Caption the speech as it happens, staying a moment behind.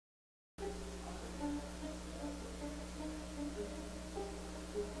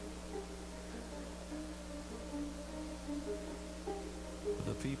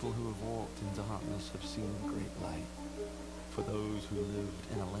walked in darkness have seen great light. For those who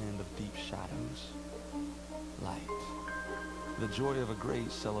lived in a land of deep shadows, light. The joy of a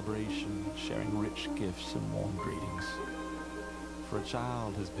great celebration, sharing rich gifts and warm greetings. For a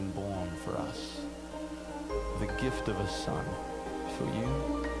child has been born for us, the gift of a son, for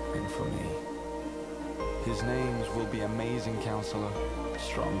you and for me. His names will be Amazing Counselor,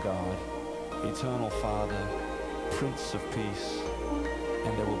 Strong God, Eternal Father, Prince of Peace,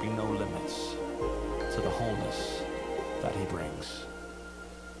 and there will be no limits to the wholeness that he brings.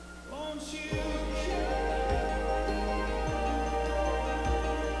 Won't you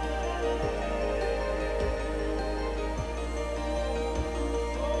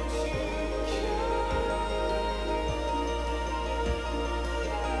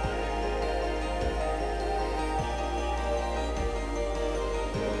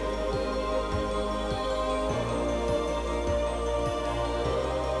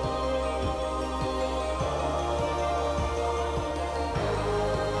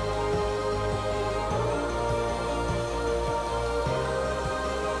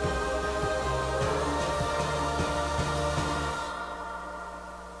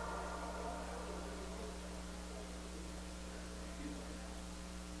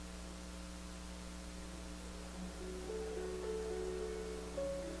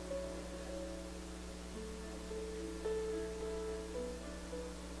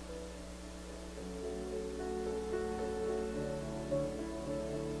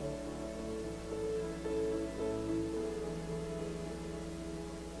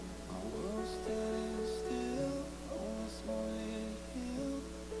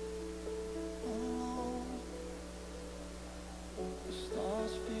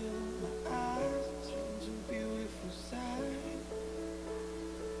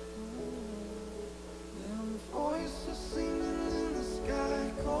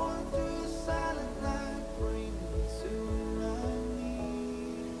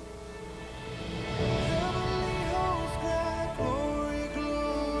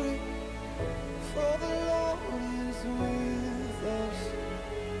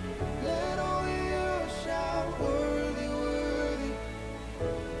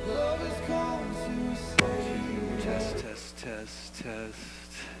test.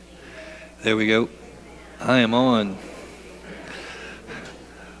 There we go. I am on.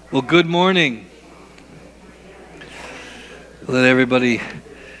 Well, good morning. Let everybody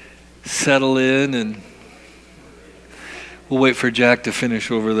settle in, and we'll wait for Jack to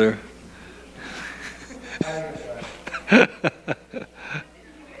finish over there.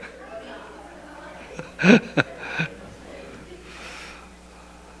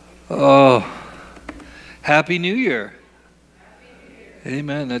 Oh, Happy New Year.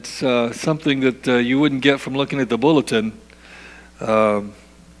 Amen. That's something that you wouldn't get from looking at the bulletin. I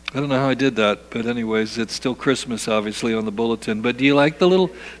don't know how I did that, but anyways, it's still Christmas, obviously, on the bulletin. But do you like the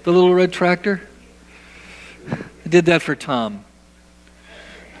little red tractor? I did that for Tom.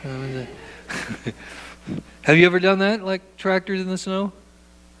 Have you ever done that, like tractors in the snow?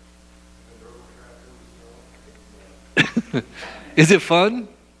 Is it fun?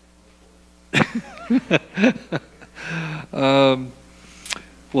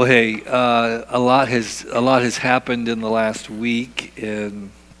 Well, hey, a lot has happened in the last week,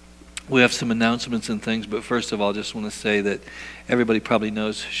 and we have some announcements and things. But first of all, I just want to say that everybody probably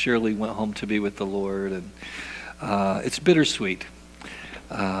knows Shirley went home to be with the Lord, and it's bittersweet.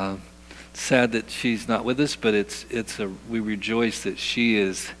 Sad that she's not with us, but we rejoice that she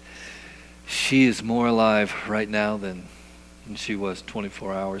is more alive right now than she was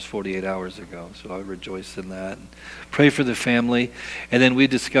 24 hours, 48 hours ago. So I rejoice in that. And pray for the family. And then we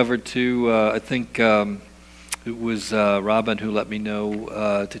discovered too, I think it was Robin who let me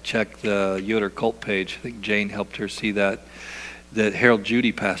know to check the Yoder cult page. I think Jane helped her see that Harold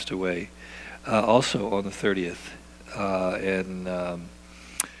Judy passed away also on the 30th. And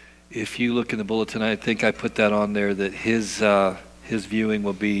if you look in the bulletin, I think I put that on there, that his viewing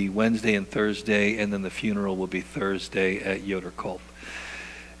will be Wednesday and Thursday, and then the funeral will be Thursday at Yoder Culp.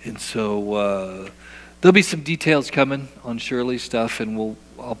 And so there'll be some details coming on Shirley's stuff, and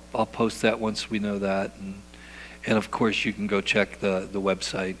I'll post that once we know that. And of course, you can go check the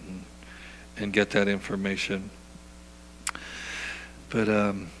website and get that information. But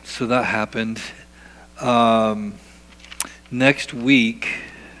so that happened. Next week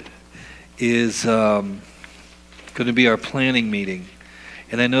is going to be our planning meeting.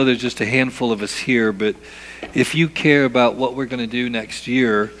 And I know there's just a handful of us here, but if you care about what we're going to do next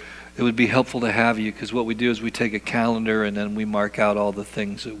year, it would be helpful to have you, because what we do is we take a calendar and then we mark out all the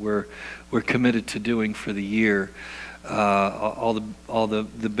things that we're committed to doing for the year. all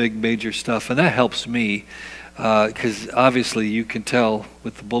the big major stuff, and that helps me because obviously you can tell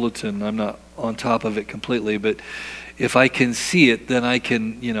with the bulletin I'm not on top of it completely, but if I can see it, then I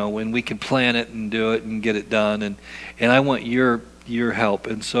can, when we can plan it and do it and get it done, and I want your help.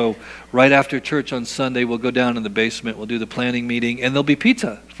 And so right after church on Sunday, we'll go down in the basement, we'll do the planning meeting, and there'll be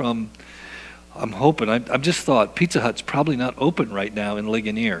pizza from, I'm hoping, I've just thought Pizza Hut's probably not open right now in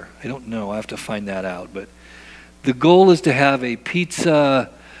Ligonier. I don't know, I have to find that out, but the goal is to have pizza.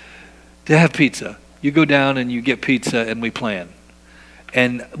 You go down and you get pizza and we plan.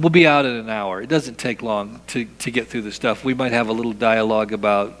 And we'll be out in an hour. It doesn't take long to get through the stuff. We might have a little dialogue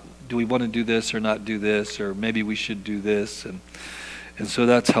about, do we want to do this or not do this, or maybe we should do this. And so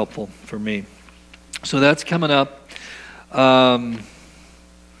that's helpful for me. So that's coming up.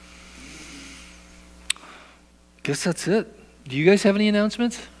 Guess that's it. Do you guys have any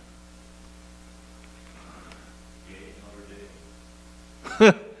announcements?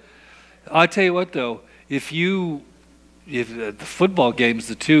 I'll tell you what, though, if the football games,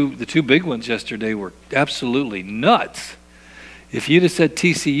 the two big ones yesterday were absolutely nuts. If you'd have said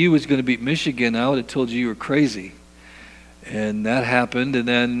TCU was going to beat Michigan, I would have told you were crazy. And that happened, and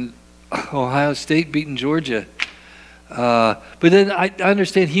then Ohio State beating Georgia. But then I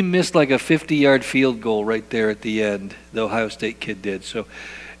understand he missed like a 50-yard field goal right there at the end. The Ohio State kid did. So,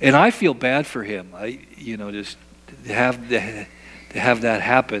 and I feel bad for him. Just to have that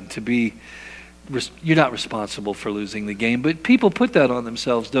happen, you're not responsible for losing the game, but people put that on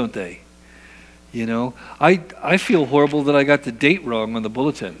themselves, don't they? I feel horrible that I got the date wrong on the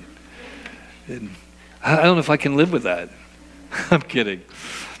bulletin. And I don't know if I can live with that. I'm kidding.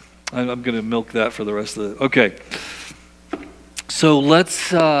 I'm going to milk that for the rest of the... Okay. So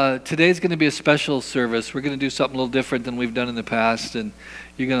today's going to be a special service. We're going to do something a little different than we've done in the past, and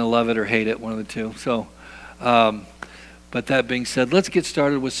you're going to love it or hate it, one of the two. So, but that being said, let's get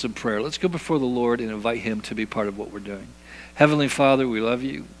started with some prayer. Let's go before the Lord and invite Him to be part of what we're doing. Heavenly Father, we love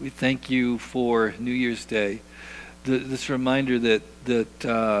you. We thank you for New Year's Day. This reminder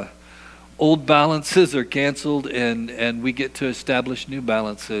that old balances are canceled and we get to establish new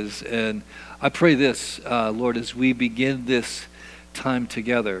balances. And I pray this, Lord, as we begin this time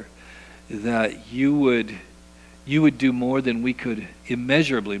together, that you would do more than we could,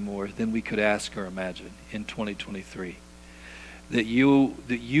 immeasurably more than we could ask or imagine in 2023. That you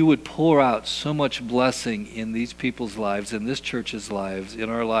would pour out so much blessing in these people's lives, in this church's lives, in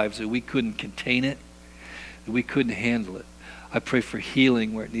our lives, that we couldn't contain it, that we couldn't handle it. I pray for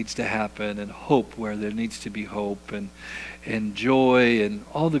healing where it needs to happen, and hope where there needs to be hope, and joy, and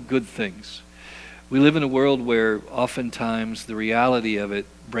all the good things. We live in a world where oftentimes the reality of it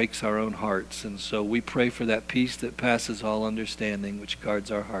breaks our own hearts, and so we pray for that peace that passes all understanding, which guards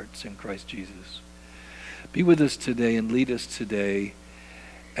our hearts in Christ Jesus. Be with us today and lead us today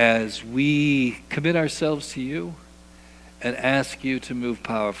as we commit ourselves to you and ask you to move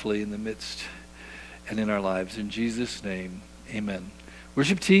powerfully in the midst and in our lives. In Jesus' name, amen.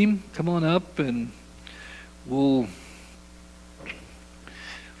 Worship team, come on up and we'll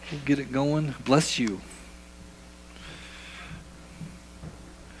get it going. Bless you.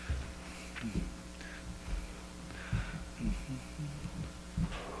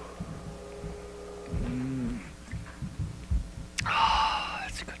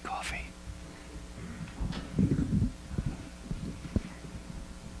 That's good coffee.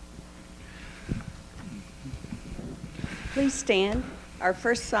 Please stand. Our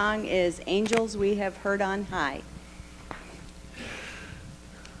first song is Angels We Have Heard on High.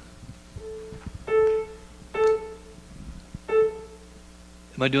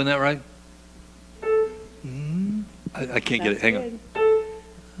 Am I doing that right? I can't get it. Hang on.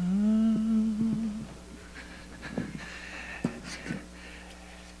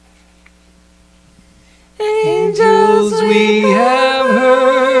 Angels we have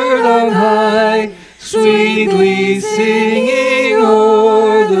heard on high, sweetly singing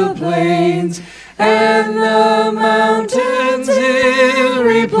o'er the plains, and the mountains in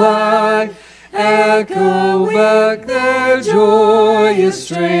reply echo back their joyous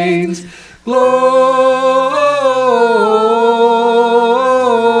strains. Gloria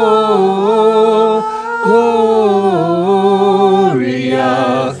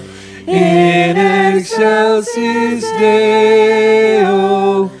in excelsis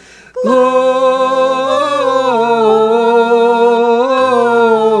Deo. Gloria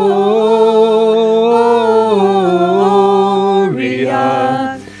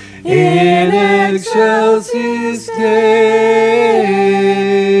in excelsis Deo.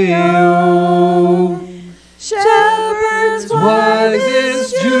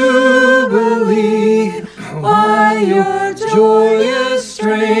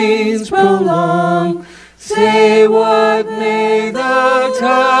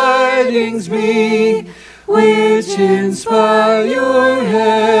 tidings be, which inspire your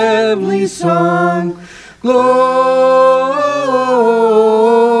heavenly song. Gloria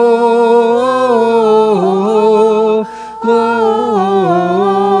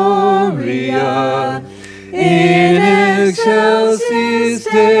in excelsis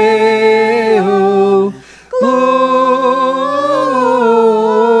Deo.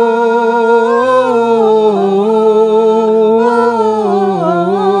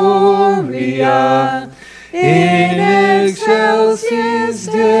 Gloria in excelsis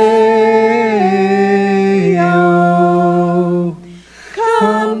Deo.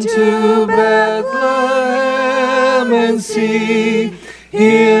 Come to Bethlehem and see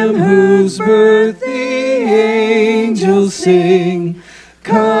Him whose birth the angels sing.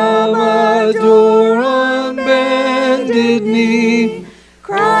 Come adore on bended knee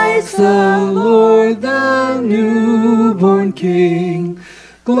Christ the Lord, the newborn King.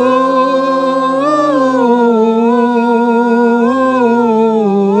 Gloria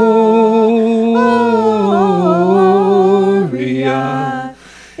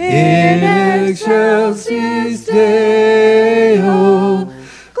in excelsis Deo.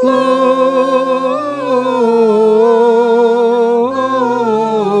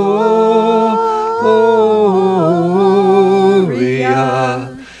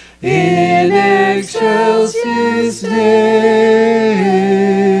 Gloria in excelsis Deo.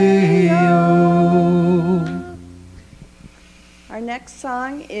 Our next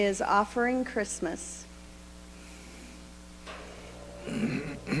song is Offering Christmas.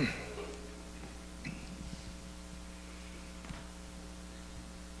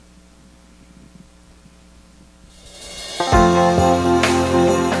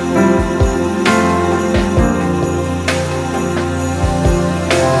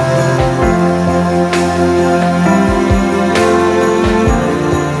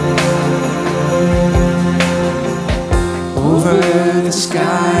 Over the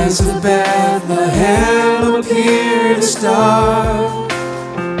skies of Bethlehem appeared a star,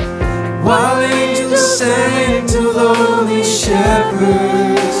 while angels sang to lowly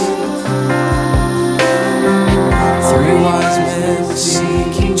shepherds. Three wise men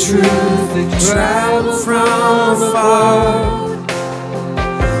seeking truth, they traveled from afar,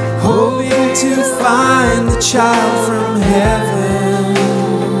 hoping to find the child from heaven.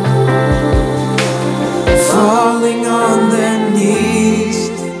 Falling on their knees,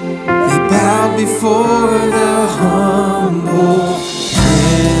 they bowed before the humble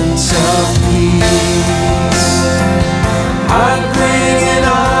Prince of Peace. I bring an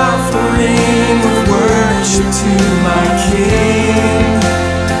offering of worship to my King.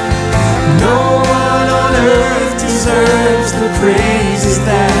 No one on earth deserves the praises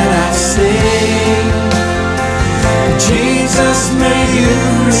that I sing. Jesus, may you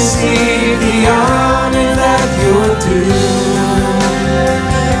receive the honor that you're due.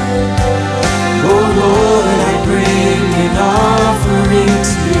 Oh Lord, I bring an offering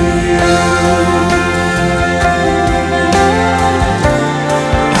to you.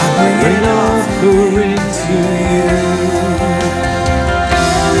 I bring an offering to you.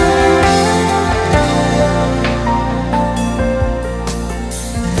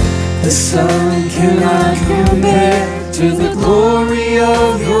 The sun cannot compare to the glory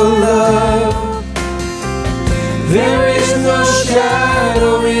of your love. There is no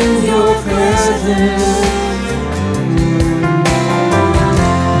shadow in your presence.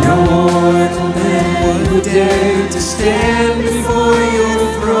 No mortal man would dare to stand before your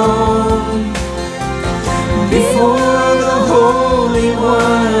throne, before the Holy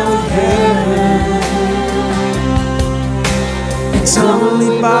One of heaven. It's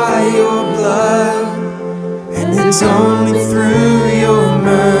only by your blood, and it's only through your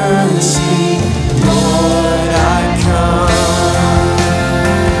mercy, Lord, I come.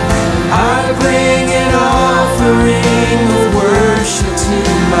 I bring an offering of worship to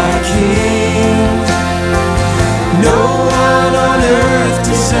my King. No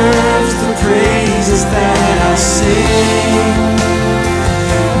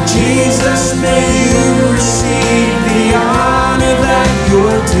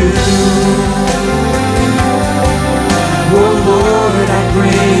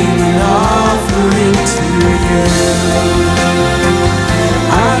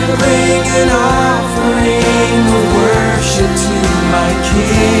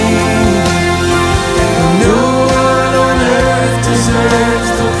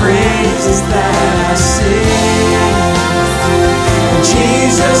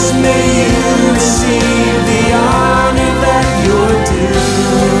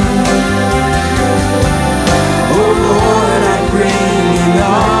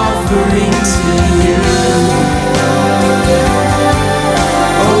to you.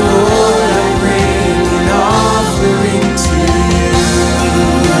 Oh Lord, I bring an offering to you.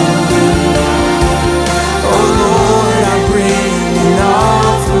 Oh Lord, I bring an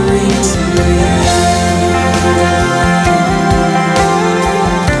offering to you.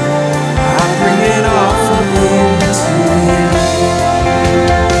 I bring an offering to you.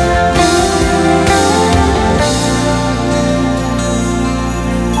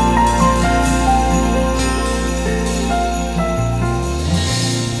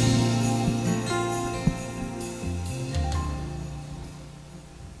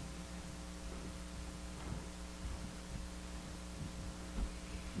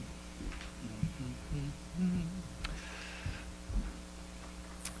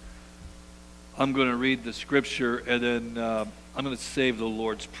 I'm going to read the scripture, and then I'm going to save the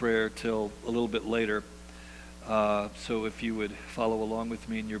Lord's Prayer till a little bit later. So if you would follow along with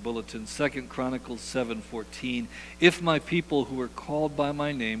me in your bulletin. 2 Chronicles 7:14. If my people who are called by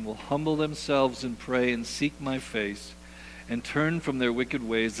my name will humble themselves and pray and seek my face and turn from their wicked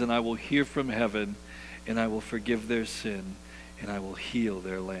ways, then I will hear from heaven and I will forgive their sin and I will heal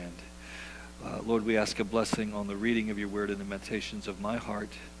their land. Lord, we ask a blessing on the reading of your word and the meditations of my heart.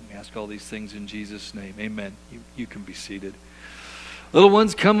 We ask all these things in Jesus' name. Amen. You can be seated. Little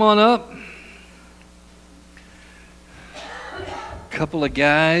ones, come on up. Couple of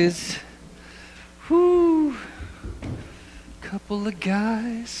guys. Whoo. Couple of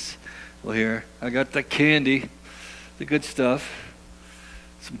guys. Well, here, I got the candy, the good stuff,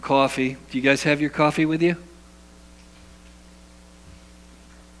 some coffee. Do you guys have your coffee with you?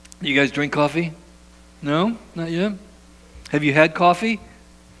 You guys drink coffee? No? Not yet? Have you had coffee?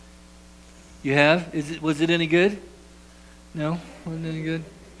 You have? Was it any good? No? Wasn't any good?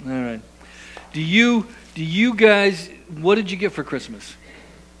 All right. Do you guys, what did you get for Christmas?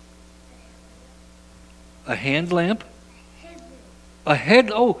 A hand lamp? A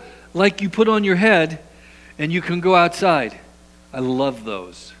head, oh, like you put on your head and you can go outside. I love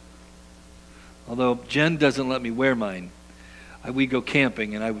those. Although Jen doesn't let me wear mine. We go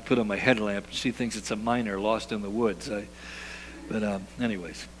camping and I would put on my headlamp. She thinks it's a miner lost in the woods. But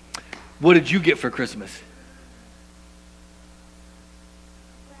anyways, what did you get for Christmas?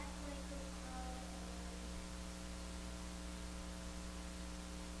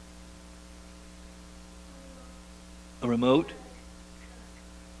 A remote?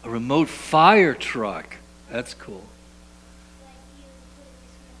 A remote fire truck. That's cool.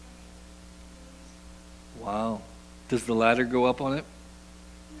 Wow. Does the ladder go up on it?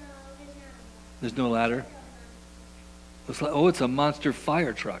 No, There's no ladder? It's like, oh, it's a monster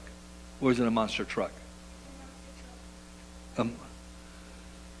fire truck. Or is it a monster truck? it looks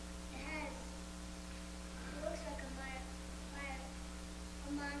like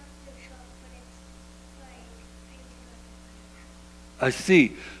a monster truck, but it's like I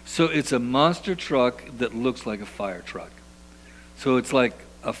see. So it's a monster truck that looks like a fire truck. So it's like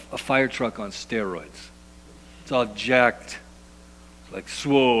a fire truck on steroids. It's all jacked, like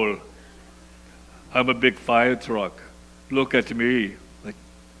swole. I'm a big fire truck. Look at me. Like,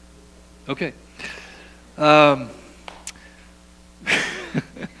 okay.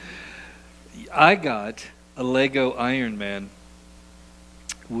 I got a Lego Iron Man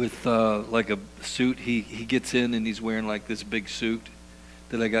with like a suit. He gets in and he's wearing like this big suit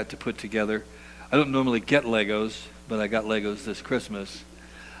that I got to put together. I don't normally get Legos, but I got Legos this Christmas.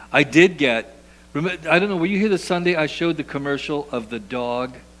 I did get, I don't know, were you here this Sunday? I showed the commercial of the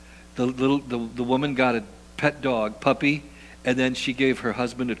dog. The woman got a pet dog, puppy, and then she gave her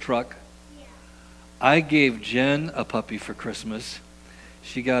husband a truck. Yeah. I gave Jen a puppy for Christmas.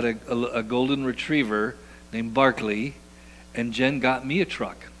 She got a golden retriever named Barkley, and Jen got me a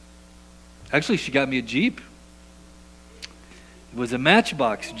truck. Actually, she got me a Jeep. It was a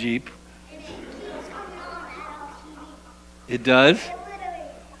Matchbox Jeep. And it keeps coming on adult TV. It does? It literally.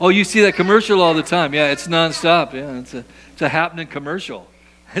 Oh, you see that commercial all the time. Yeah, it's nonstop. Yeah, it's a happening commercial.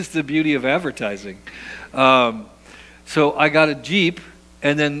 That's the beauty of advertising. So I got a Jeep,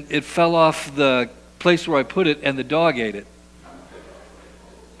 and then it fell off the place where I put it, and the dog ate it.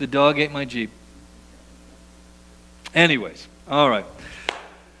 The dog ate my Jeep. Anyways, all right.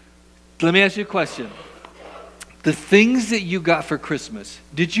 Let me ask you a question. The things that you got for Christmas,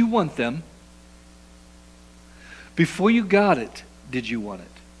 did you want them? Before you got it, did you want it?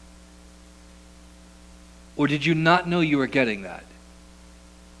 Or did you not know you were getting that?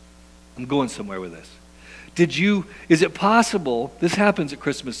 I'm going somewhere with this. Is it possible, this happens at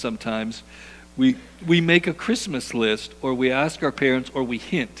Christmas sometimes, we make a Christmas list, or we ask our parents, or we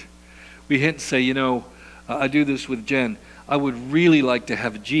hint. We hint and say, I do this with Jen, I would really like to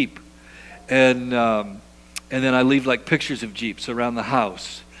have a Jeep. and then I leave like pictures of Jeeps around the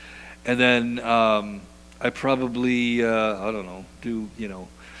house, and then I probably I don't know, do, you know,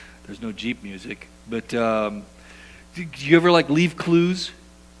 there's no Jeep music, but do you ever like leave clues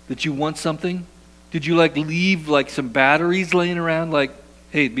that you want something? Did you like leave like some batteries laying around, like,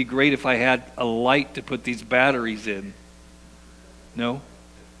 hey, it'd be great if I had a light to put these batteries in? No?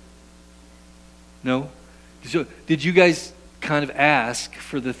 No? So did you guys kind of ask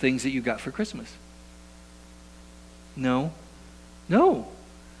for the things that you got for Christmas? No? No.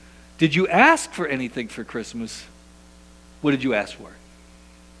 Did you ask for anything for Christmas? What did you ask for?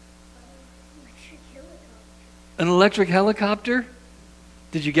 Electric helicopter. An electric helicopter?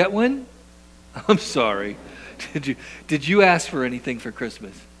 Did you get one? I'm sorry. Did you ask for anything for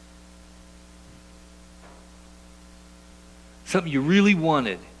Christmas? Something you really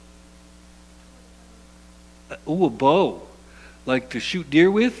wanted? Oh, a bow. Like to shoot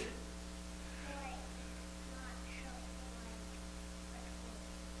deer with? Like, not show,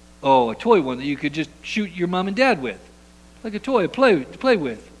 Oh, a toy one that you could just shoot your mom and dad with. Like a toy to play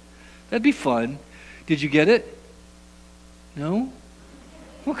with. That'd be fun. Did you get it? No?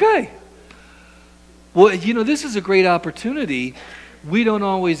 Okay. Well, you know, this is a great opportunity. We don't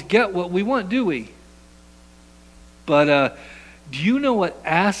always get what we want, do we? But do you know what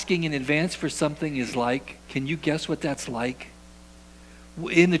asking in advance for something is like? Can you guess what that's like?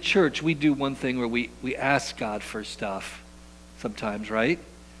 In the church, we do one thing where we ask God for stuff sometimes, right?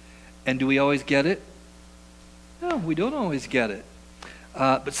 And do we always get it? No, we don't always get it.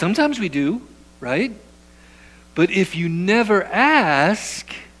 But sometimes we do, right? But if you never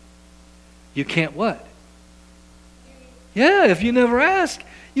ask, you can't what? Yeah, if you never ask,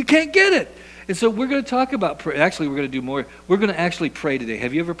 you can't get it. And so we're going to talk about prayer. Actually, we're going to do more. We're going to actually pray today.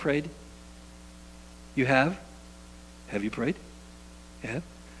 Have you ever prayed? You have? Have you prayed? You have?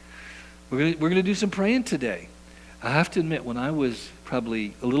 We're going to do some praying today. I have to admit, when I was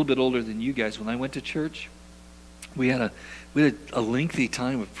probably a little bit older than you guys, when I went to church, we had a lengthy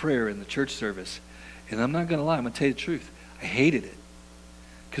time of prayer in the church service. And I'm not going to lie, I'm going to tell you the truth. I hated it.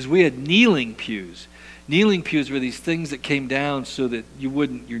 Because we had kneeling pews. Kneeling pews were these things that came down so that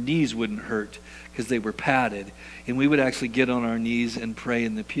your knees wouldn't hurt because they were padded. And we would actually get on our knees and pray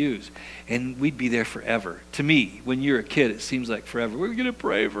in the pews. And we'd be there forever. To me, when you're a kid, it seems like forever. We're going to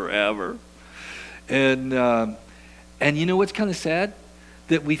pray forever. And you know what's kind of sad?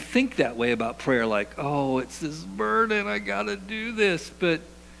 That we think that way about prayer, like, oh, it's this burden, I got to do this. But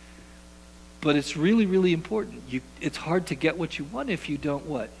it's really, really important. It's hard to get what you want if you don't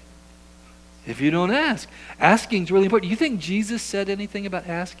what? If you don't ask. Asking is really important. You think Jesus said anything about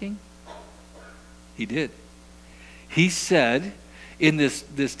asking? He did. He said, in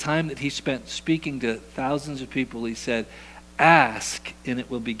this time that he spent speaking to thousands of people, he said, ask and it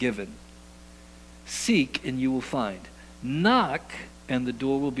will be given. Seek and you will find. Knock and the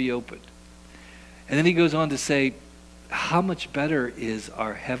door will be opened. And then he goes on to say, how much better is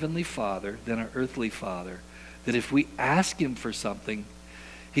our heavenly Father than our earthly father, that if we ask him for something,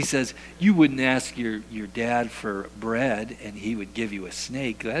 he says, you wouldn't ask your dad for bread and he would give you a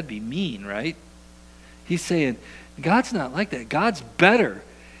snake. That'd be mean, right? He's saying, God's not like that. God's better.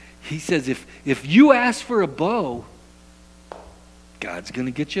 He says, if you ask for a bow, God's going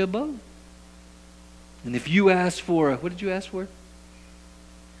to get you a bow. And if you ask for, what did you ask for?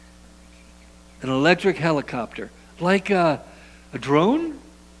 An electric helicopter. Like a drone?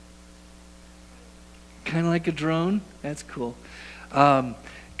 Kind of like a drone? That's cool.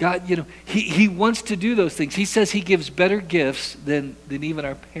 God, you know, he wants to do those things. He says he gives better gifts than even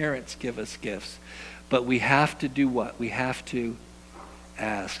our parents give us gifts. But we have to do what? We have to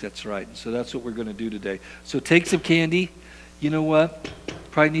ask. That's right. And so that's what we're going to do today. So take some candy. You know what?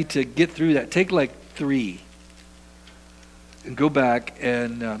 Probably need to get through that. Take like 3. And go back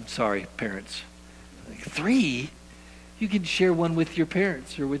and, sorry, parents. Like 3? You can share one with your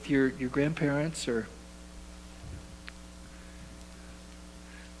parents or with your grandparents or...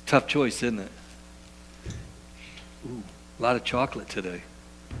 Tough choice, isn't it? Ooh, a lot of chocolate today.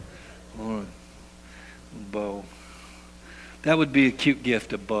 Oh, bow. That would be a cute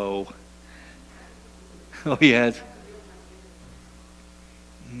gift, a bow. Oh, yes.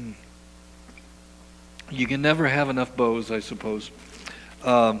 You can never have enough bows, I suppose.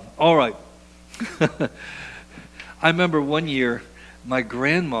 All right. I remember one year, my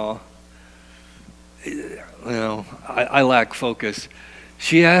grandma, you know, I lack focus.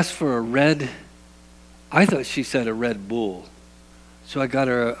 She asked for a red, I thought she said a Red Bull. So I got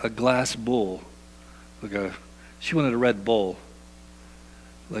her a glass bowl. She wanted a Red Bull.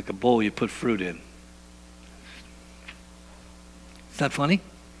 Like a bowl you put fruit in. Is that funny?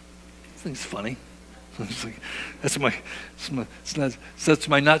 thing's funny. It's like, that's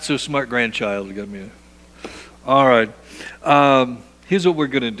my not so smart grandchild. Got me. All right. Here's what we're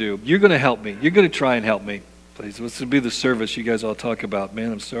going to do. You're going to help me. You're going to try and help me. Please. This will be the service you guys all talk about.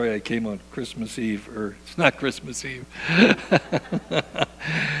 Man, I'm sorry I came on Christmas Eve. Or it's not Christmas Eve.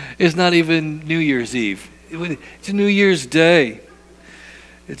 It's not even New Year's Eve. It's New Year's Day.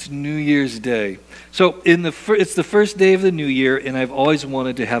 It's New Year's Day. So it's the first day of the new year, and I've always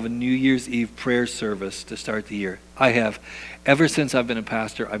wanted to have a New Year's Eve prayer service to start the year. I have. Ever since I've been a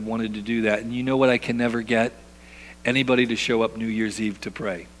pastor, I've wanted to do that. And you know what I can never get? Anybody to show up New Year's Eve to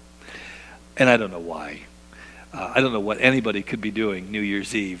pray. And I don't know why. I don't know what anybody could be doing New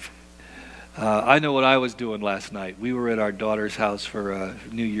Year's Eve. I know what I was doing last night. We were at our daughter's house for a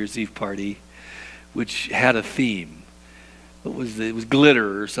New Year's Eve party, which had a theme. It was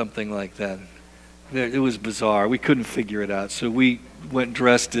glitter or something like that. It was bizarre. We couldn't figure it out. So we went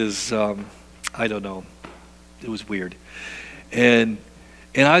dressed as, I don't know. It was weird. And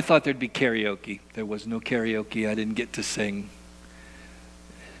I thought there'd be karaoke. There was no karaoke. I didn't get to sing.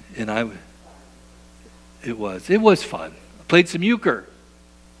 And it was fun. I played some euchre.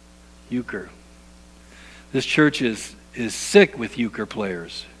 This church is sick with euchre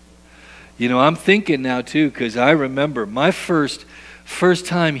players. You know, I'm thinking now too, because I remember my first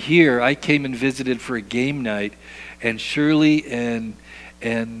time here, I came and visited for a game night, and Shirley and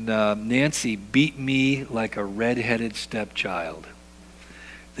Nancy beat me like a red-headed stepchild.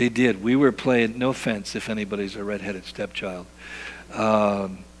 They did. We were playing, no offense if anybody's a red-headed stepchild.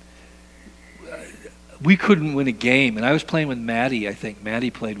 We couldn't win a game, and I was playing with Maddie. I think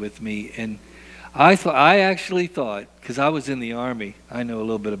Maddie played with me, and I actually thought, because I was in the Army, I know a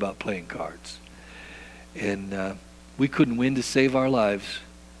little bit about playing cards, and we couldn't win to save our lives.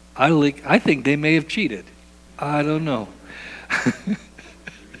 I think they may have cheated. I don't know.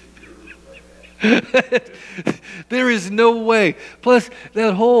 There is no way. Plus,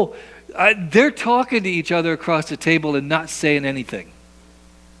 that whole, they're talking to each other across the table and not saying anything.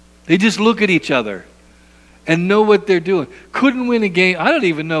 They just look at each other and know what they're doing. Couldn't win a game. I don't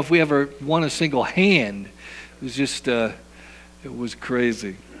even know if we ever won a single hand. It was just, it was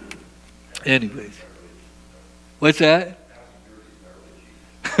crazy. Anyways. What's that?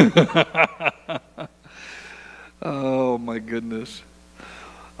 Oh, my goodness.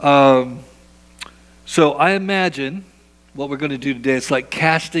 So I imagine what we're going to do today, it's like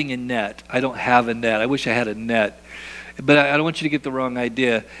casting a net. I don't have a net. I wish I had a net. But I don't want you to get the wrong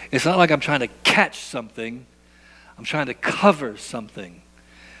idea. It's not like I'm trying to catch something. I'm trying to cover something.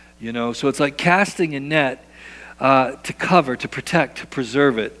 You know, so it's like casting a net to cover, to protect, to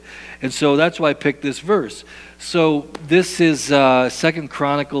preserve it. And so that's why I picked this verse. So this is 2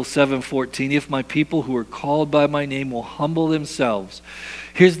 Chronicles 7:14. If my people who are called by my name will humble themselves.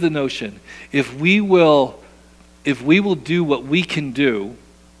 Here's the notion. If we will do what we can do,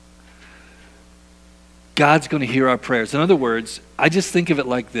 God's going to hear our prayers. In other words, I just think of it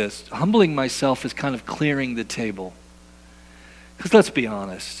like this. Humbling myself is kind of clearing the table. Because let's be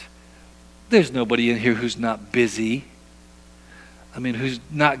honest. There's nobody in here who's not busy. I mean, who's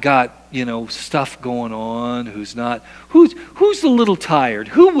not got, stuff going on, who's a little tired?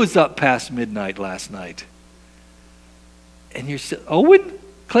 Who was up past midnight last night? And you're still, Owen?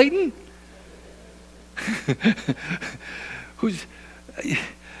 Clayton?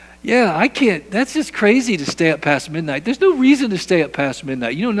 Yeah, I can't. That's just crazy to stay up past midnight. There's no reason to stay up past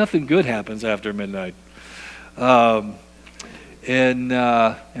midnight. Nothing good happens after midnight.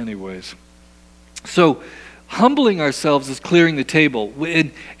 Anyways. So, humbling ourselves is clearing the table.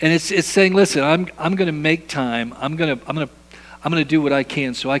 And it's saying, listen, I'm going to make time. I'm going to do what I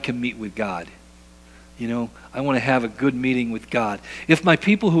can so I can meet with God. I want to have a good meeting with God. If my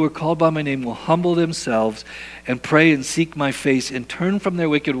people who are called by my name will humble themselves and pray and seek my face and turn from their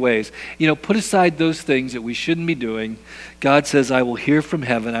wicked ways, put aside those things that we shouldn't be doing. God says, I will hear from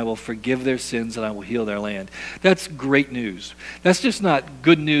heaven, I will forgive their sins, and I will heal their land. That's great news. That's just not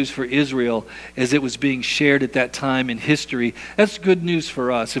good news for Israel as it was being shared at that time in history. That's good news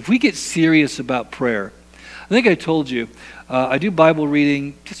for us. If we get serious about prayer, I think I told you, I do Bible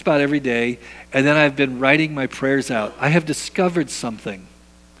reading just about every day, and then I've been writing my prayers out. I have discovered something.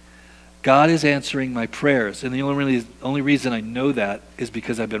 God is answering my prayers, and the only reason I know that is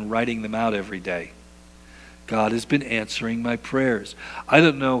because I've been writing them out every day. God has been answering my prayers. I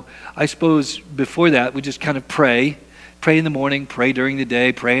don't know. I suppose before that, we just kind of pray in the morning, pray during the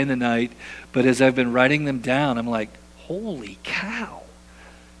day, pray in the night. But as I've been writing them down, I'm like, holy cow.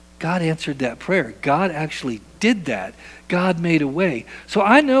 God answered that prayer. God actually did that. God made a way. So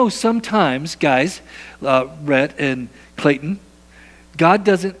I know sometimes, guys, Rhett and Clayton, God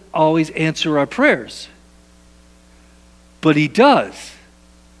doesn't always answer our prayers, but He does.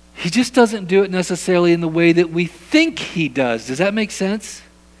 He just doesn't do it necessarily in the way that we think He does. Does that make sense?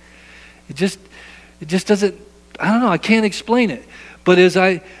 It just doesn't, I don't know, I can't explain it. But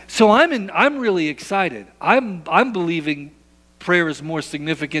I'm really excited. I'm believing prayer is more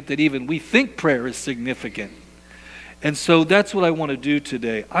significant than even we think prayer is significant. And so that's what I want to do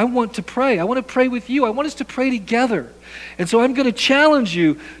today. I want to pray. I want to pray with you. I want us to pray together. And so I'm going to challenge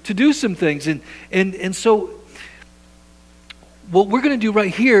you to do some things. And so what we're going to do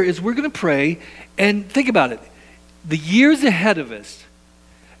right here is we're going to pray, and think about it. The years ahead of us,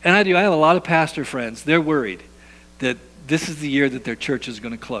 and I have a lot of pastor friends, they're worried that this is the year that their church is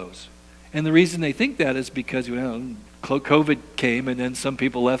going to close. And the reason they think that is because, COVID came, and then some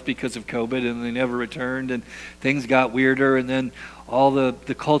people left because of COVID, and they never returned, and things got weirder, and then all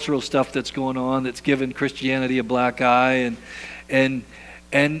the cultural stuff that's going on that's given Christianity a black eye, and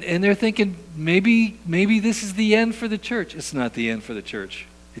they're thinking maybe this is the end for the church. It's not the end for the church.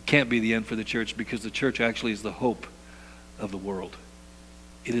 It can't be the end for the church, because the church actually is the hope of the world.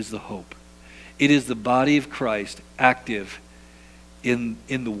 It is the hope. It is the body of Christ active in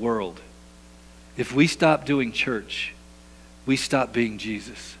the world. If we stop doing church, we stop being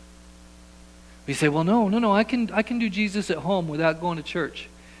Jesus. We say, well, no, I can do Jesus at home without going to church.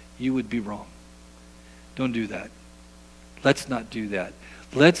 You would be wrong. Don't do that. Let's not do that.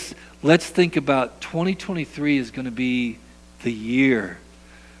 Let's think about 2023 is going to be the year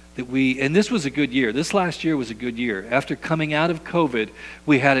that and this was a good year. This last year was a good year. After coming out of COVID,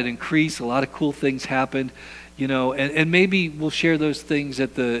 we had an increase. A lot of cool things happened, and maybe we'll share those things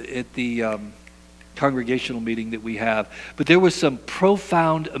at the congregational meeting that we have. But there was some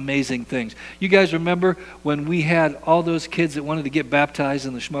profound, amazing things. You guys remember when we had all those kids that wanted to get baptized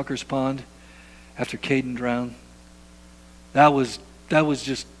in the Schmucker's Pond after Caden drowned? That was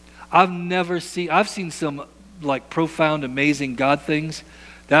just, I've seen some like profound, amazing God things.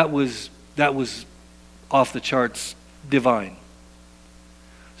 That was off the charts divine.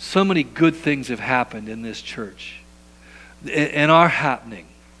 So many good things have happened in this church and are happening.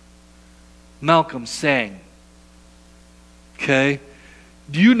 Malcolm sang. Okay?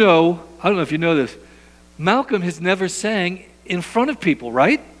 I don't know if you know this, Malcolm has never sang in front of people,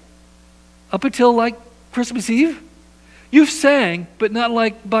 right? Up until like Christmas Eve. You've sang, but not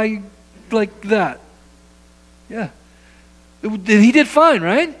like that. Yeah. He did fine,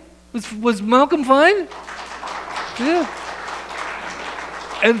 right? Was Malcolm fine? Yeah.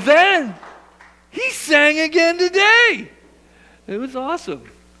 And then he sang again today. It was awesome.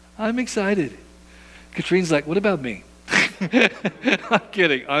 I'm excited. Katrine's like, what about me? I'm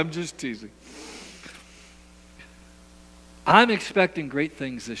kidding. I'm just teasing. I'm expecting great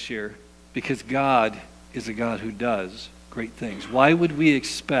things this year because God is a God who does great things. Why would we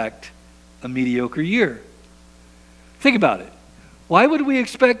expect a mediocre year? Think about it. Why would we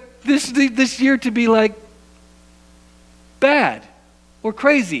expect this year to be like bad or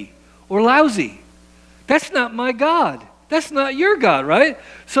crazy or lousy? That's not my God. That's not your God, right?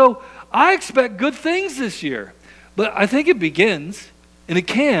 So I expect good things this year. But I think it begins, and it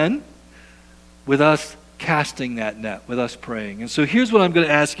can, with us casting that net, with us praying. And so here's what I'm going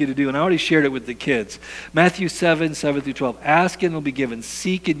to ask you to do, and I already shared it with the kids. Matthew 7:7-12. Ask and it will be given.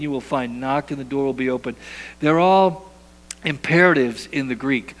 Seek and you will find. Knock and the door will be open. They're all imperatives in the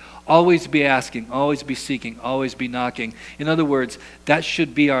Greek. Always be asking, always be seeking, always be knocking. In other words, that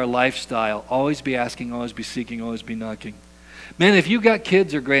should be our lifestyle. Always be asking, always be seeking, always be knocking. Man, if you got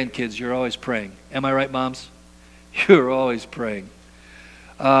kids or grandkids, you're always praying. Am I right, moms? You're always praying.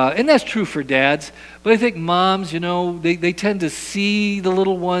 And that's true for dads. But I think moms, they tend to see the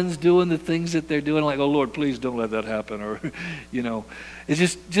little ones doing the things that they're doing, like, oh, Lord, please don't let that happen. Or,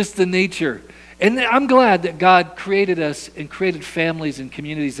 it's just the nature. And I'm glad that God created us and created families and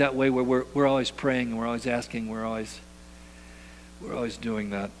communities that way where we're always praying and we're always asking, we're always doing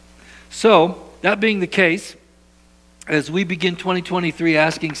that. So, that being the case, as we begin 2023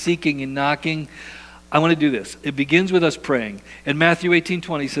 asking, seeking, and knocking, I want to do this. It begins with us praying. And Matthew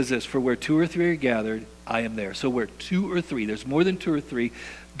 18:20 says this, for where 2 or 3 are gathered, I am there. So where 2 or 3, there's more than 2 or 3,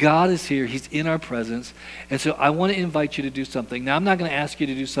 God is here. He's in our presence. And so I want to invite you to do something. Now, I'm not going to ask you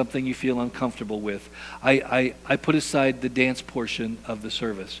to do something you feel uncomfortable with. I put aside the dance portion of the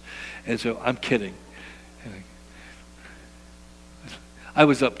service. And so I'm kidding. I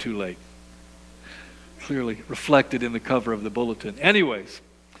was up too late. Clearly reflected in the cover of the bulletin. Anyways,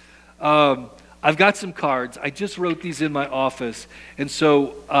 I've got some cards. I just wrote these in my office. And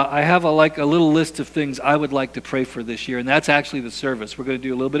so I have a little list of things I would like to pray for this year. And that's actually the service. We're going to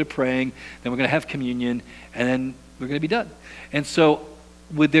do a little bit of praying. Then we're going to have communion. And then We're going to be done. And so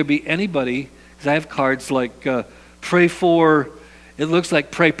would there be anybody, because I have cards like pray for, it looks like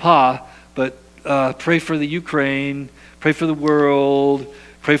pray pa, but pray for the Ukraine, pray for the world,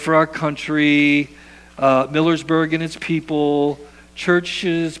 pray for our country, Millersburg and its people,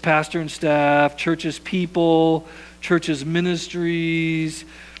 churches, pastor and staff, churches, people, churches, ministries,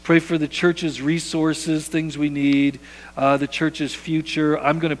 pray for the church's resources, things we need, the church's future.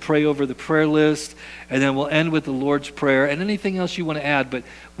 I'm going to pray over the prayer list, and then we'll end with the Lord's Prayer and anything else you want to add. But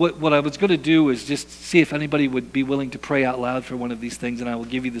what I was going to do is just see if anybody would be willing to pray out loud for one of these things, and I will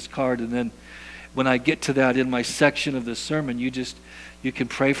give you this card, and then when I get to that in my section of the sermon, you can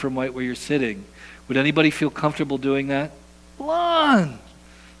pray from right where you're sitting. Would anybody feel comfortable doing that? Lon!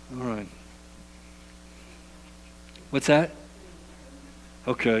 All right. What's that?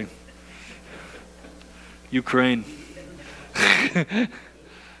 Okay. Ukraine. Give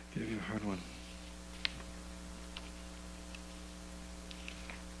you a hard one.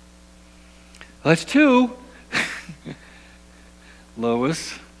 That's two.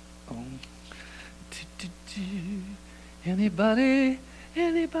 Lois. Oh. Anybody?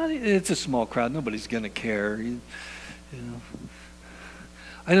 It's a small crowd. Nobody's going to care. You know.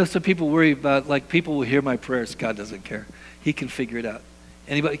 I know some people worry about, like, people will hear my prayers. God doesn't care. He can figure it out.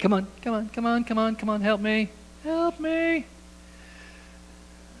 Anybody? Come on. Help me. Help me.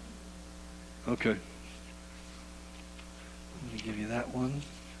 Okay. Let me give you that one.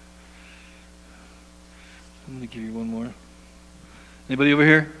 I'm going to give you one more. Anybody over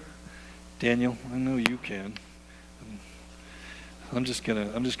here? Daniel, I know you can. I'm just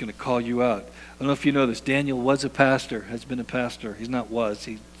gonna call you out. I don't know if you know this. Daniel was a pastor, has been a pastor. He's not was.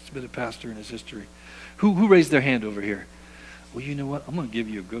 He's been a pastor in his history. Who raised their hand over here? Well, you know what? I'm going to give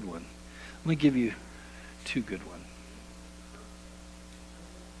you a good one. I'm going to give you two good ones.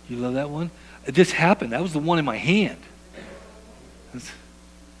 You love that one? This happened. That was the one in my hand.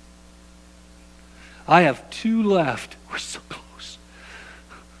 I have two left. We're so close.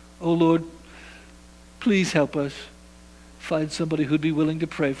 Oh, Lord, please help us find somebody who'd be willing to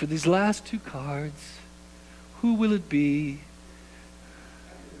pray for these last two cards. Who will it be?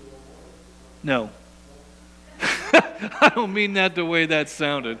 No. I don't mean that the way that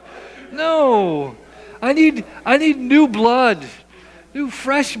sounded. No. I need new blood. New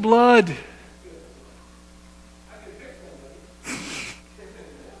fresh blood.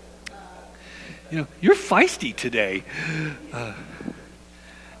 You know, you're feisty today.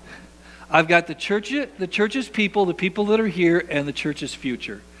 I've got the church's people, the people that are here, and the church's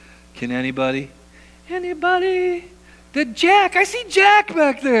future. Can anybody? Anybody? Jack, I see Jack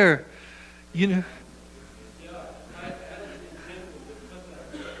back there. You know.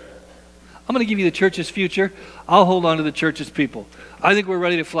 I'm going to give you the church's future. I'll hold on to the church's people. I think we're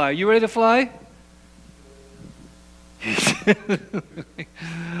ready to fly. Are you ready to fly?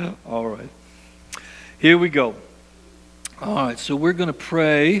 All right. Here we go. All right, so we're going to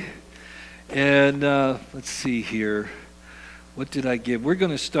pray. And let's see here. What did I give? We're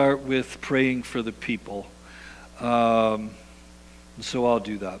going to start with praying for the people. So I'll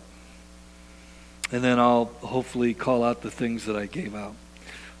do that. And then I'll hopefully call out the things that I gave out.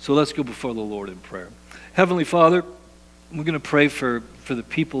 So let's go before the Lord in prayer. Heavenly Father, we're going to pray for the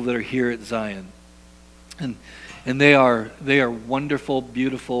people that are here at Zion. And they are wonderful,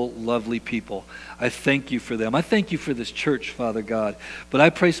 beautiful, lovely people. I thank you for them. I thank you for this church, Father God. But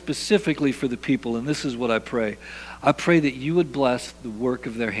I pray specifically for the people, and this is what I pray. I pray that you would bless the work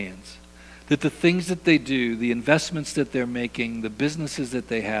of their hands. That the things that they do, the investments that they're making, the businesses that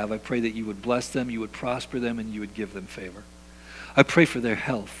they have, I pray that you would bless them, you would prosper them, and you would give them favor. I pray for their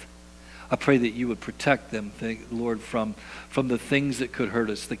health. I pray that you would protect them, Lord, from the things that could hurt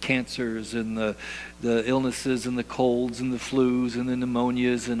us, the cancers and the illnesses and the colds and the flus and the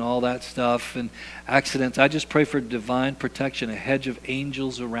pneumonias and all that stuff and accidents. I just pray for divine protection, a hedge of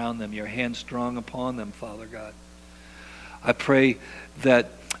angels around them, your hand strong upon them, Father God. I pray that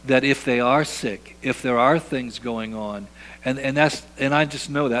if they are sick, if there are things going on, and I just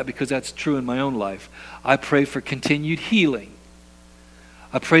know that because that's true in my own life, I pray for continued healing.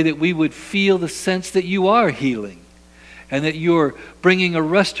 I pray that we would feel the sense that you are healing and that you're bringing a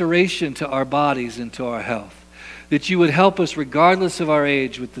restoration to our bodies and to our health. That you would help us regardless of our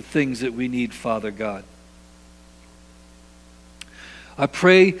age with the things that we need, Father God. I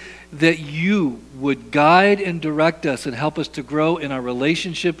pray that you would guide and direct us and help us to grow in our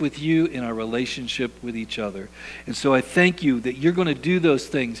relationship with you, in our relationship with each other. And so I thank you that you're going to do those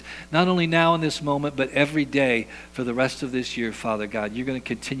things, not only now in this moment, but every day for the rest of this year, Father God. You're going to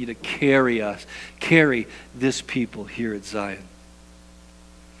continue to carry this people here at Zion.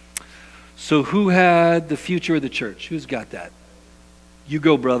 So who had the future of the church? Who's got that? You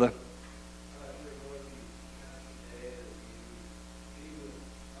go, brother.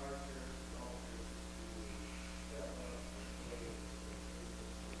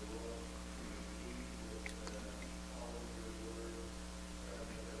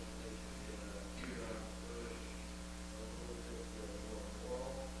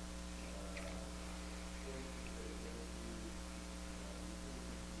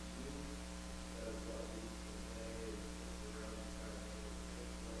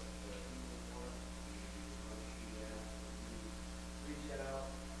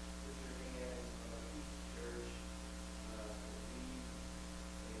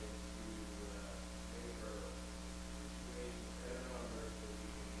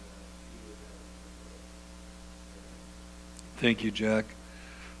 Thank you, Jack.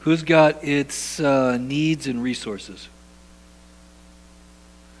 Who's got its needs and resources?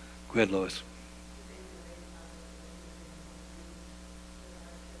 Go ahead, Lois.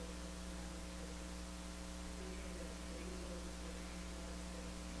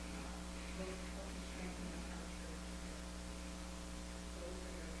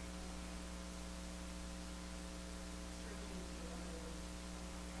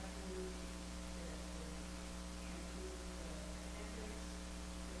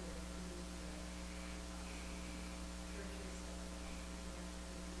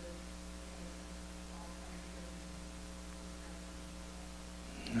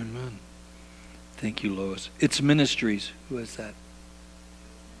 Amen. Thank you, Lois. It's ministries. Who has that?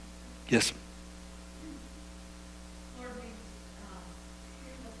 Yes. Lord, we lift up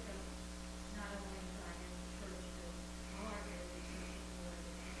not only Zion Church, but all our area churches, Lord,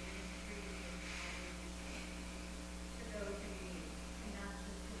 ministries to those in need, and not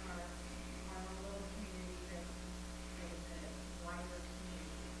just in our little community, but the wider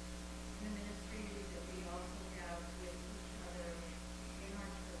community. The ministries that we also have with each other in our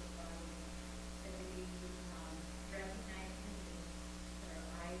church body, that we recognize the need, that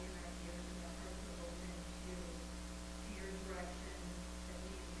our eyes and our ears and our hearts are open to your direction, that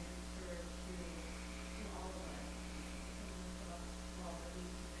we can minister to all of us, to all that we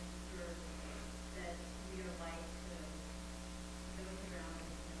can minister, that we are light to those around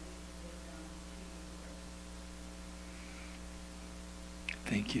us, and we can give them to you, Lord.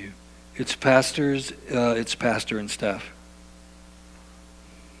 Thank you. It's pastors, it's pastor and staff.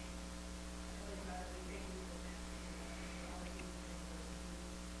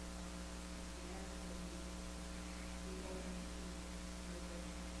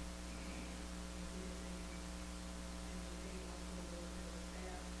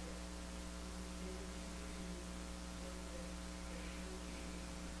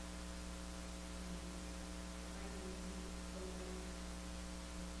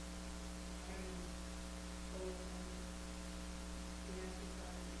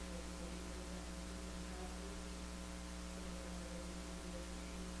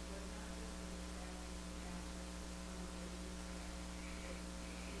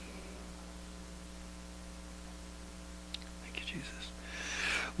 Thank you, Jesus.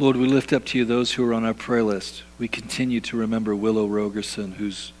 Lord, we lift up to you those who are on our prayer list. We continue to remember Willow Rogerson,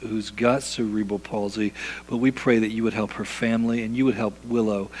 who's got cerebral palsy, but we pray that you would help her family and you would help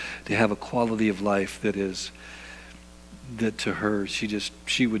Willow to have a quality of life that to her,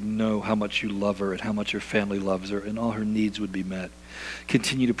 she would know how much you love her and how much her family loves her, and all her needs would be met.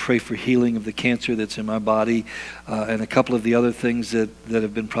 Continue to pray for healing of the cancer that's in my body, and a couple of the other things that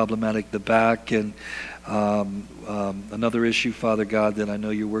have been problematic, the back and another issue, Father God, that I know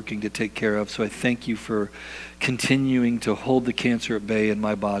you're working to take care of. So I thank you for continuing to hold the cancer at bay in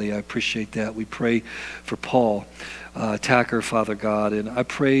my body. I appreciate that. We pray for Paul Tacker, Father God, and I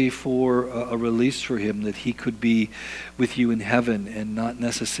pray for a release for him, that he could be with you in heaven and not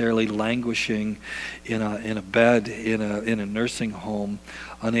necessarily languishing in a bed in a nursing home,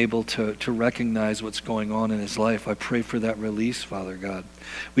 unable to recognize what's going on in his life. I pray for that release, Father God.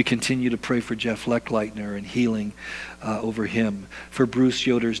 We continue to pray for Jeff Leckleitner and healing over him. For Bruce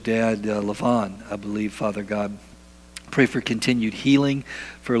Yoder's dad, Levon, I believe, Father God. Pray for continued healing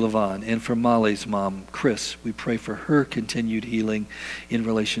for Levon. And for Molly's mom, Chris, we pray for her continued healing in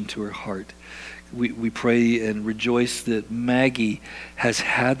relation to her heart. we pray and rejoice that Maggie has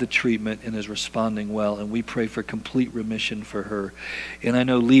had the treatment and is responding well, and we pray for complete remission for her. And I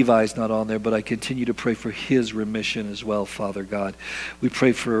know Levi's not on there, but I continue to pray for his remission as well, Father God. We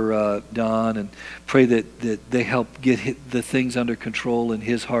pray for Don and pray that they help get the things under control in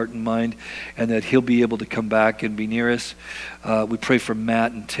his heart and mind, and that he'll be able to come back and be near us. We pray for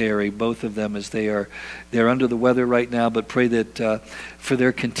Matt and Terry, both of them, as they're under the weather right now, but pray that for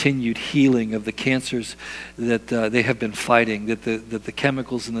their continued healing of the cancers that they have been fighting, that the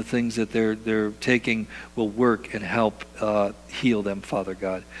chemicals and the things that they're taking will work and help heal them, Father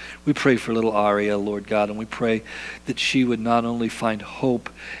God. We pray for little Aria, Lord God, and we pray that she would not only find hope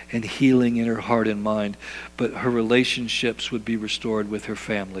and healing in her heart and mind, but her relationships would be restored with her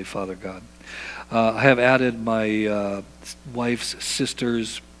family, Father God. I have added my wife's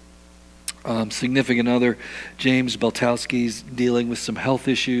sister's significant other, James Beltowski's dealing with some health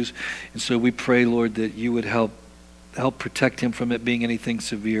issues, and so we pray, Lord, that you would help protect him from it being anything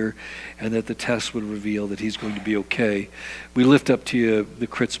severe, and that the tests would reveal that he's going to be okay. We lift up to you the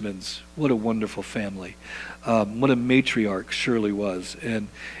Kritzmans. What a wonderful family. What a matriarch Shirley was. And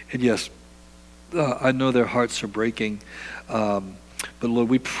yes, I know their hearts are breaking, but Lord,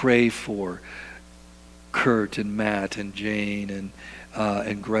 we pray for Kurt and Matt and Jane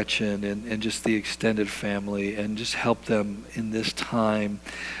and Gretchen and just the extended family, and just help them in this time.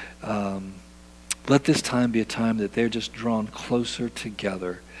 Let this time be a time that they're just drawn closer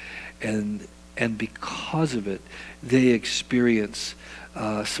together, and because of it, they experience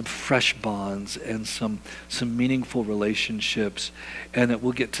some fresh bonds and some meaningful relationships, and that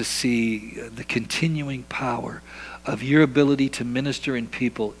we'll get to see the continuing power of your ability to minister in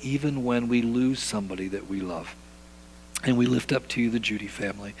people even when we lose somebody that we love. And we lift up to you the Judy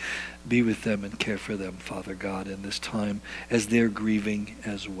family. Be with them and care for them, Father God, in this time as they're grieving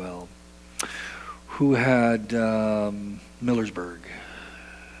as well. Who had Millersburg?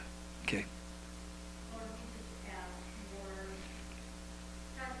 Okay. Lord, we just ask your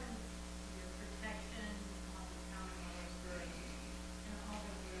presence, your protection on the town of Millersburg and all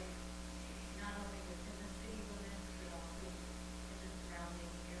of the, not only within the city limits, but also in the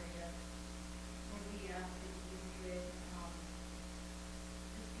surrounding areas. Lord, we ask that you would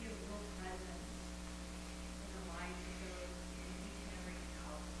just be a real presence in the lives of those in each and every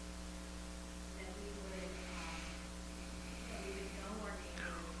house. That we would know our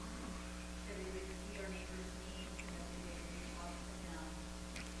neighbors, that we would see our neighbors' needs, and that we would reach out to them,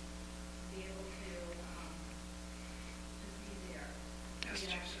 be able to just be there. Yes, We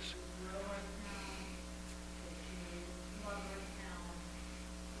ask Jesus. that you grow our town, that you love our town,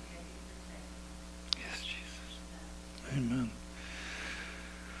 and that you protect us. Yes, Jesus. Amen.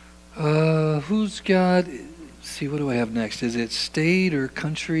 Who's got, see, what do I have next? Is it state or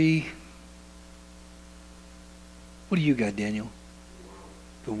country? What do you got, Daniel?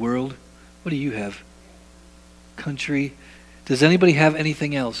 The world? What do you have? Country? Does anybody have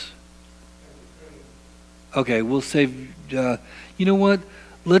anything else? Okay, we'll save, you know what?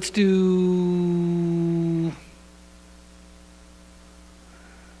 Let's do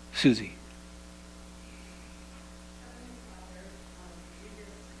Susie. Heavenly Father, we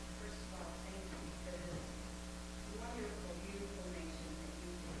just, first of all, thank you for this wonderful, beautiful nation that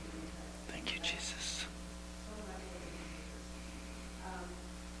you've given us. Thank you, Jesus. So much for the years.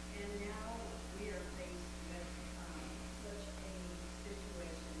 And now we are faced with such a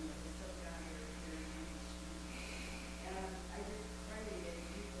situation that is so dire here in our nation. And I just pray that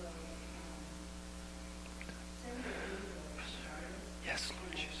you will send your angels to guard us. Yes,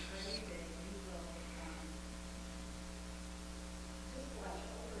 Lord And I Jesus. pray that you will just watch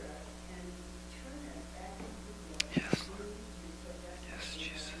over us and turn us back to you, Lord. Yes, We Lord. need you so desperately, Yes, Lord.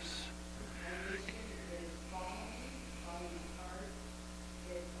 Jesus. Our nation is falling apart.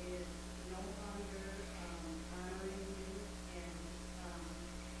 It is no longer honoring you, and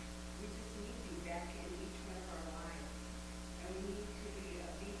we just need you back in each one of our lives. And we need to be a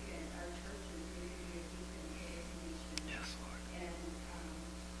beacon. Our churches need to be a beacon for this nation. Yes, Lord. And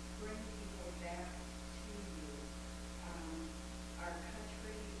bring people back to you. Our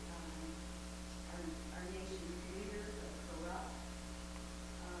country, our nation's leaders are corrupt,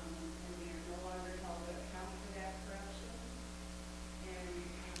 and we are no longer held to account for that corruption, and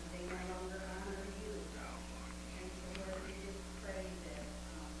they no longer honor you. And so, Lord, we just pray that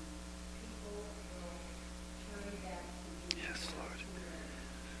people will turn back to you. Yes, Lord.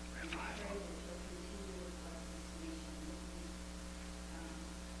 And we pray that you'll continue to bless this nation that you've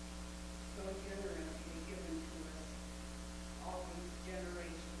so generously given to us all these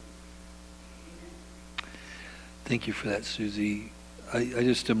generations. Amen. Thank you for that, Susie. I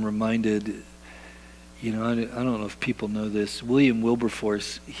just am reminded You know, I don't know if people know this. William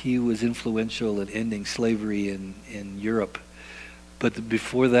Wilberforce, he was influential in ending slavery in Europe. But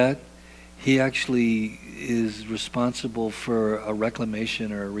before that, he actually is responsible for a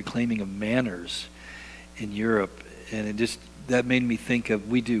reclamation or a reclaiming of manners in Europe. And it just, that made me think of,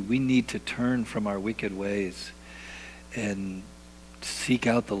 we need to turn from our wicked ways and seek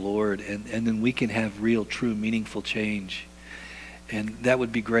out the Lord, and then we can have real, true, meaningful change. And that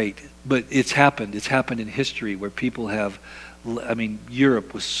would be great. But it's happened in history where people have, I mean,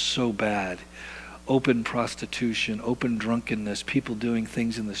 Europe was so bad. Open prostitution, open drunkenness, people doing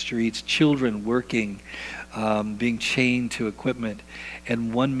things in the streets, children working, being chained to equipment.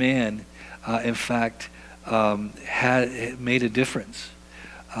 And one man, in fact, had made a difference.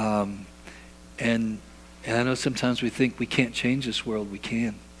 And I know sometimes we think we can't change this world. We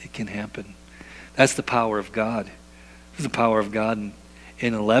can. It can happen. That's the power of God. This is the power of God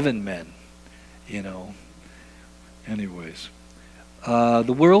in 11 men, you know. Anyways.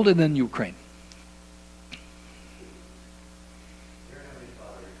 The world and then Ukraine.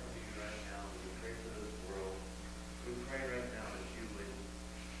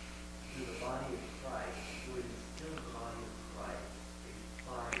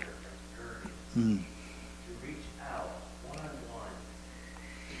 Mm. To reach out one-on-one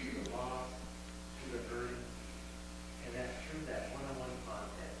to the lost, to the hurting, and that's true, that one-on-one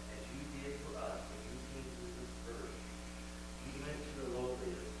contact, as you did for us when you came to this earth. You went to the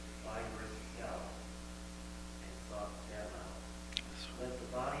lowliest by yourself and sought them out. Let the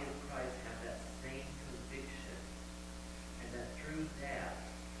body of Christ have that same conviction, and that through that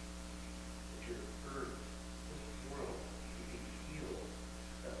your earth, this world, will be healed,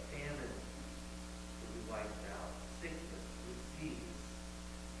 the famine wiped out, sickness, disease,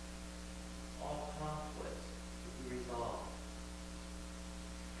 all conflicts will be resolved.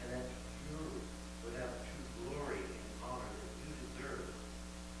 And that you would have true glory and honor that you deserve.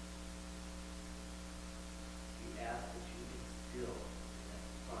 We ask that you instill in that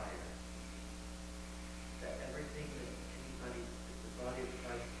fire that everything that anybody, that the body of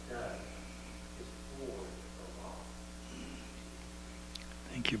Christ does is for the lost.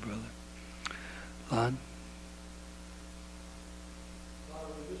 Thank you, brother. Lon?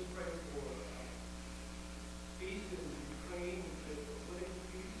 Father, we just pray for peace in Ukraine, we pray for political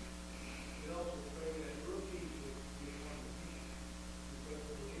peace. We also pray that your peace would be upon the people. We pray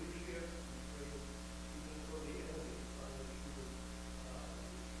for the leadership, we pray even for the enemy, Father, that you would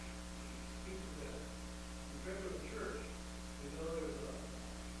speak to them. We pray for the church. We know there's a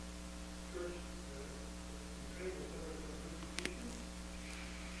church that Ukraine is under persecution.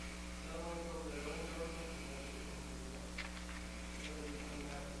 Not only from their own government, but also from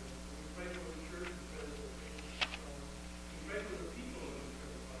the we pray for the church, we pray for the people of the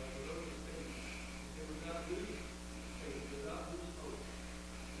church, Father, for those who think they would not lose faith, they would not lose hope.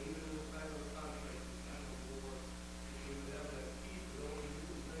 That even in the time of conflict, in the time of war, that we would have that peace that only you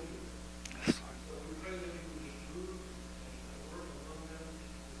can bring to them. So we pray that you would just move and work among them,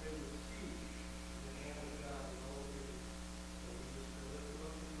 that they would see the hand of God in all of it. So we just lift them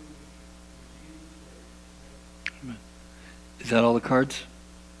up to you in Jesus' name. Amen. Is that all the cards?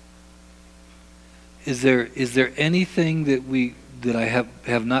 Is there anything that I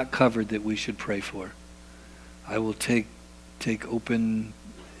have not covered that we should pray for? I will take open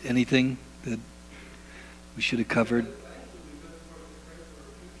anything that we should have covered.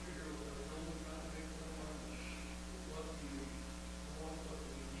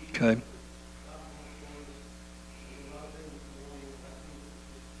 Okay.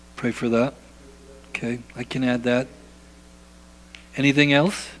 Pray for that. Okay, I can add that. Anything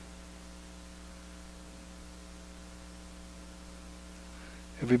else?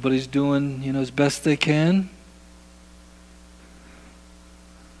 Everybody's doing, as best they can.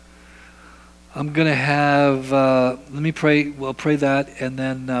 I'm going to have, let me pray, we'll pray that, and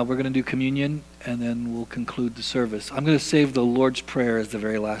then we're going to do communion, and then we'll conclude the service. I'm going to save the Lord's Prayer as the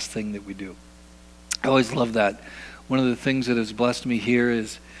very last thing that we do. I always love that. One of the things that has blessed me here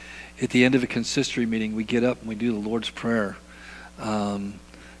is at the end of a consistory meeting, we get up and we do the Lord's Prayer.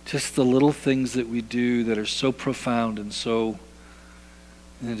 Just the little things that we do that are so profound and so,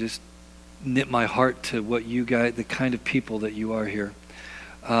 just knit my heart to what you guys, the kind of people that you are here.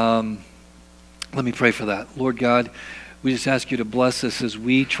 Let me pray for that. Lord God, we just ask you to bless us as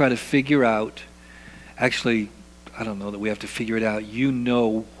we try to figure out, actually, I don't know that we have to figure it out. You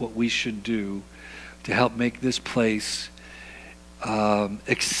know what we should do to help make this place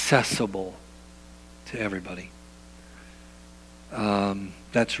accessible to everybody.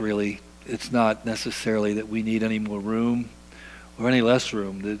 That's really, it's not necessarily that we need any more room or any less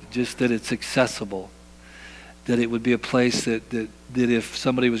room, just that it's accessible. that it would be a place that if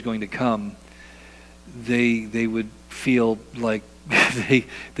somebody was going to come, they would feel like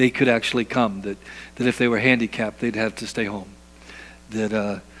they could actually come, that if they were handicapped, they'd have to stay home.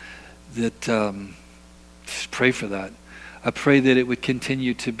 Just pray for that. I pray that it would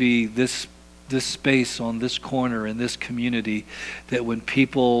continue to be this space on this corner in this community, that when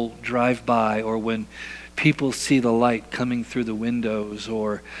people drive by or when people see the light coming through the windows,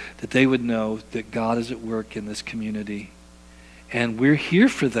 or that they would know that God is at work in this community. And we're here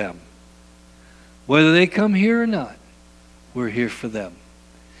for them. Whether they come here or not, we're here for them.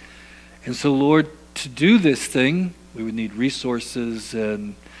 And so, Lord, to do this thing, we would need resources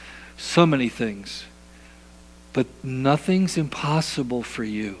and so many things. But nothing's impossible for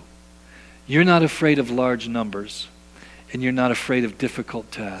you. You're not afraid of large numbers, and you're not afraid of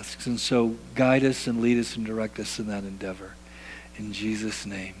difficult tasks. And so guide us and lead us and direct us in that endeavor. In Jesus'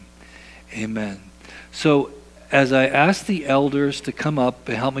 name, amen. So as I ask the elders to come up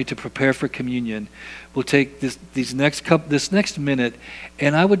and help me to prepare for communion, we'll take this next minute,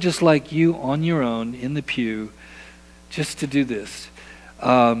 and I would just like you on your own in the pew just to do this.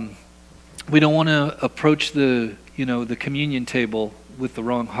 We don't want to approach the communion table with the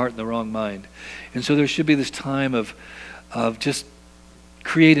wrong heart and the wrong mind. And so there should be this time of just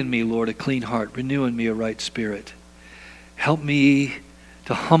create in me, Lord, a clean heart, renew in me a right spirit. Help me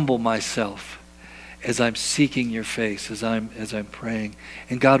to humble myself as I'm seeking your face, as I'm praying.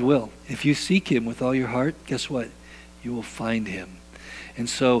 And God will. If you seek him with all your heart, guess what? You will find him. And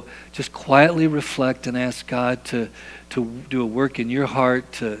so just quietly reflect and ask God to do a work in your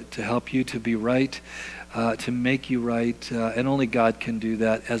heart, to help you to be right, to make you right. And only God can do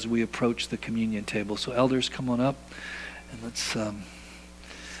that as we approach the communion table. So elders, come on up and let's...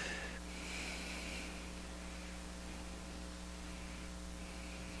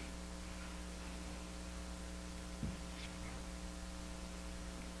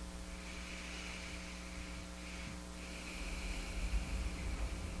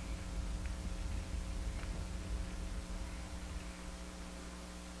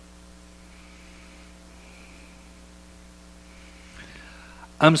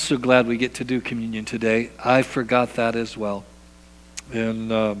 I'm so glad we get to do communion today. I forgot that as well.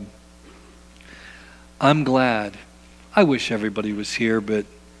 And I'm glad. I wish everybody was here, but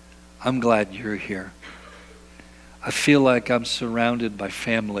I'm glad you're here. I feel like I'm surrounded by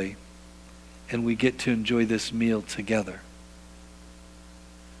family, and we get to enjoy this meal together.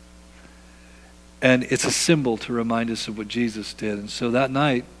 And it's a symbol to remind us of what Jesus did. And so that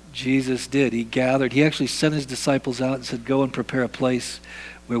night, Jesus did. He gathered. He actually sent his disciples out and said, go and prepare a place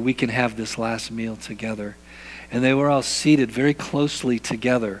where we can have this last meal together. And they were all seated very closely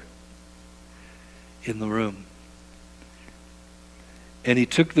together in the room. And he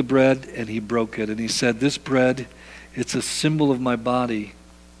took the bread and he broke it. And he said, this bread, it's a symbol of my body.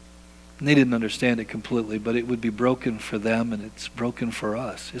 And they didn't understand it completely, but it would be broken for them, and it's broken for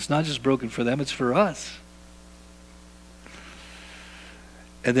us. It's not just broken for them, it's for us.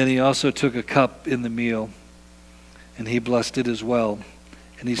 And then he also took a cup in the meal, and he blessed it as well.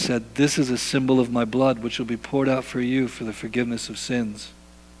 And he said, this is a symbol of my blood, which will be poured out for you for the forgiveness of sins.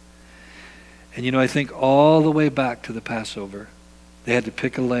 And I think all the way back to the Passover, they had to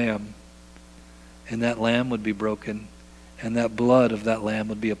pick a lamb, and that lamb would be broken, and that blood of that lamb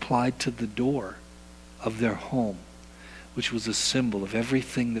would be applied to the door of their home, which was a symbol of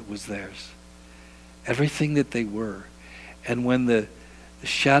everything that was theirs, everything that they were. And when the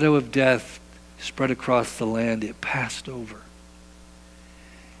shadow of death spread across the land, it passed over.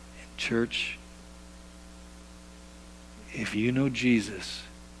 And church, if you know Jesus,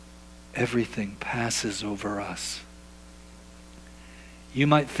 everything passes over us. You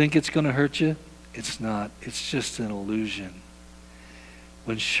might think it's going to hurt you. It's not. It's just an illusion.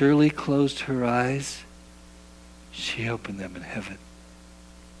 When Shirley closed her eyes, she opened them in heaven.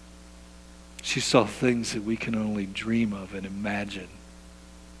 She saw things that we can only dream of and imagine.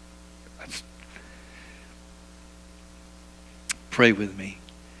 Pray with me.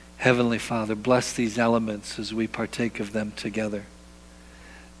 Heavenly Father, bless these elements as we partake of them together.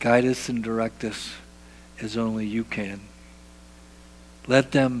 Guide us and direct us as only you can.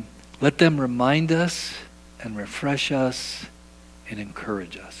 Let them remind us and refresh us and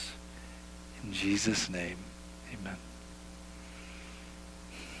encourage us. In Jesus' name, amen.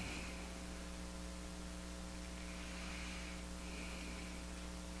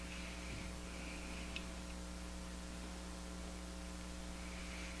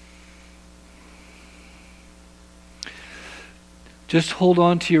 Just hold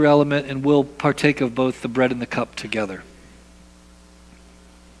on to your element and we'll partake of both the bread and the cup together.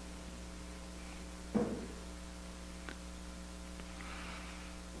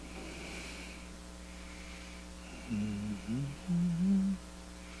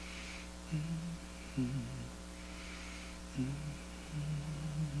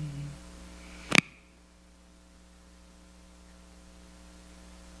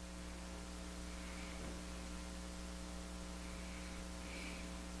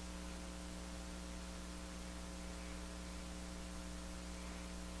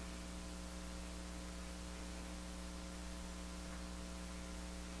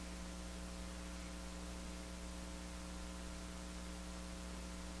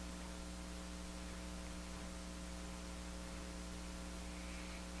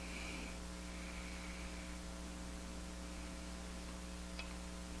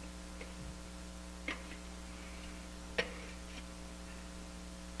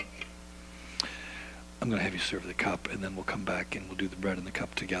 going to have you serve the cup, and then we'll come back and we'll do the bread and the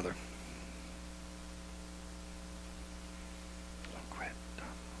cup together.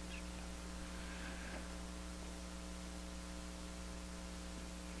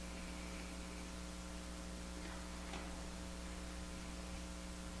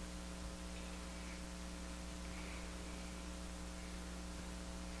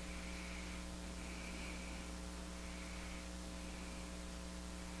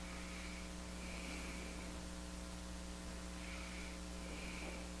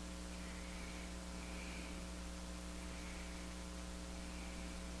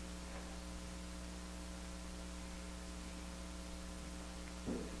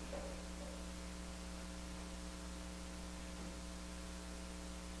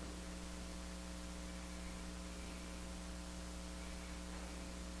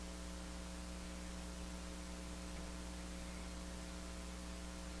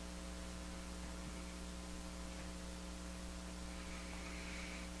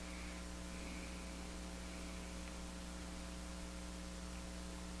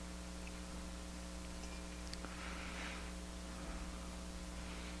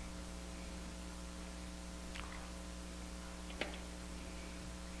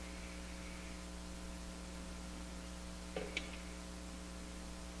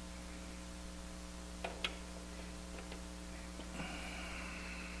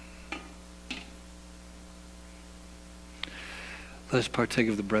 Let us partake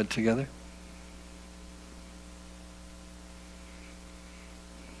of the bread together.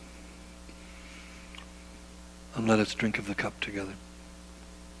 And let us drink of the cup together.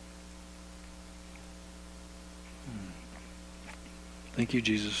 Thank you,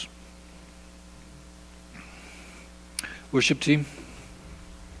 Jesus. Worship team.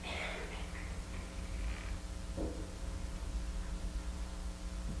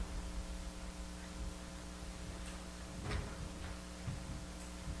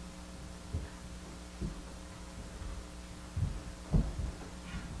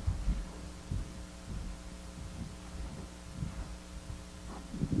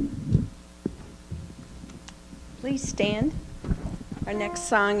 Please stand. Our next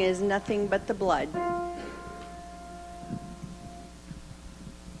song is Nothing But the Blood.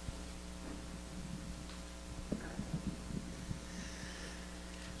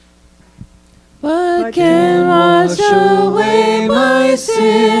 What can wash away my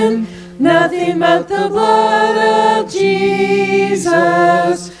sin? Nothing but the blood of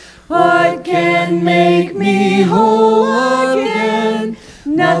Jesus. What can make me whole again?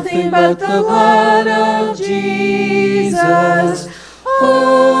 Nothing but the blood of Jesus.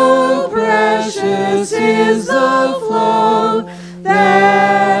 Oh, precious is the flow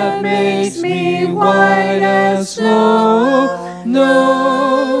that makes me white as snow.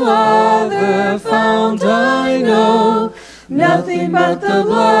 No other fount I know, nothing but the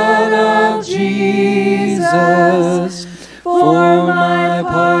blood of Jesus. For my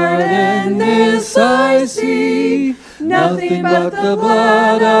pardon this I see, nothing but the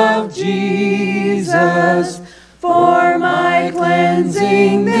blood of Jesus. For my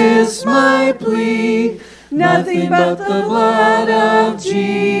cleansing this my plea, nothing but the blood of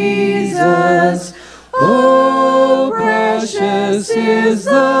Jesus. Oh, precious is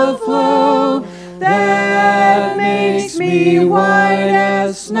the flow that makes me white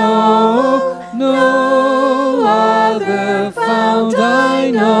as snow. No other fount I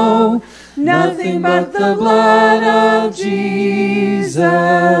know, nothing but the blood of Jesus.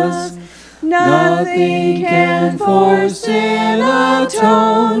 Nothing can for sin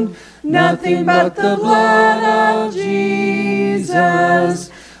atone, nothing but the blood of Jesus.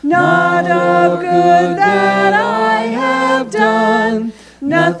 Not of good that I have done,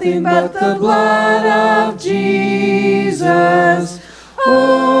 nothing but the blood of Jesus.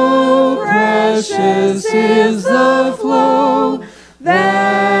 Oh, precious is the flow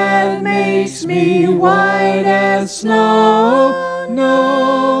that makes me white as snow.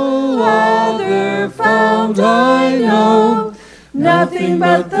 No other fount I know, nothing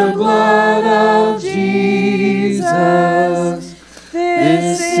but the blood of Jesus.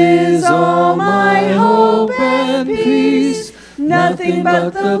 This is all my hope and peace, nothing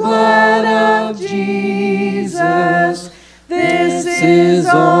but the blood of Jesus. This is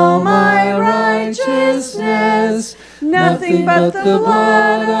all my righteousness, nothing but the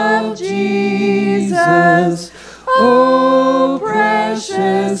blood of Jesus. Oh,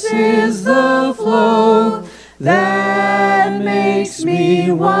 precious is the flow that makes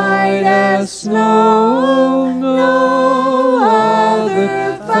me white as snow. No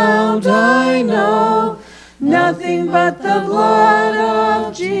other fount I know, nothing nothing but the blood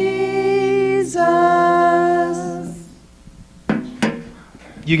of Jesus.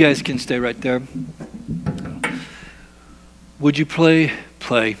 You guys can stay right there. Would you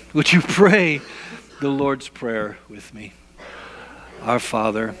would you pray the Lord's Prayer with me? Our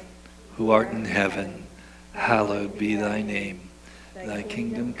Father, who art in heaven, hallowed be thy name. Thy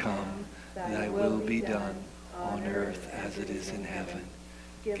kingdom come, thy will be done, on earth as it is in heaven.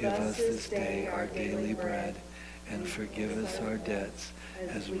 Give us this day our daily bread, and forgive us our debts,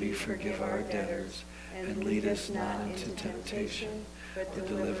 as we forgive our debtors. And lead us not into temptation, but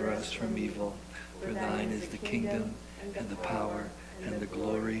deliver us from evil. For thine is the kingdom, and the power, and the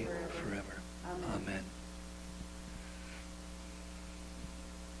glory forever. Amen.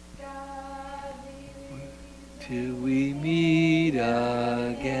 Till we meet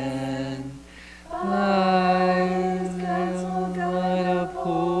again, my God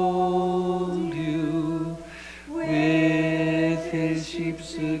uphold you, with his sheep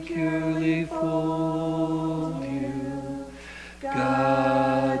securely fold you.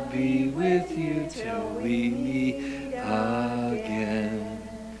 God be with you till we meet again.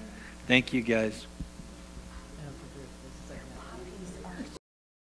 Thank you, guys.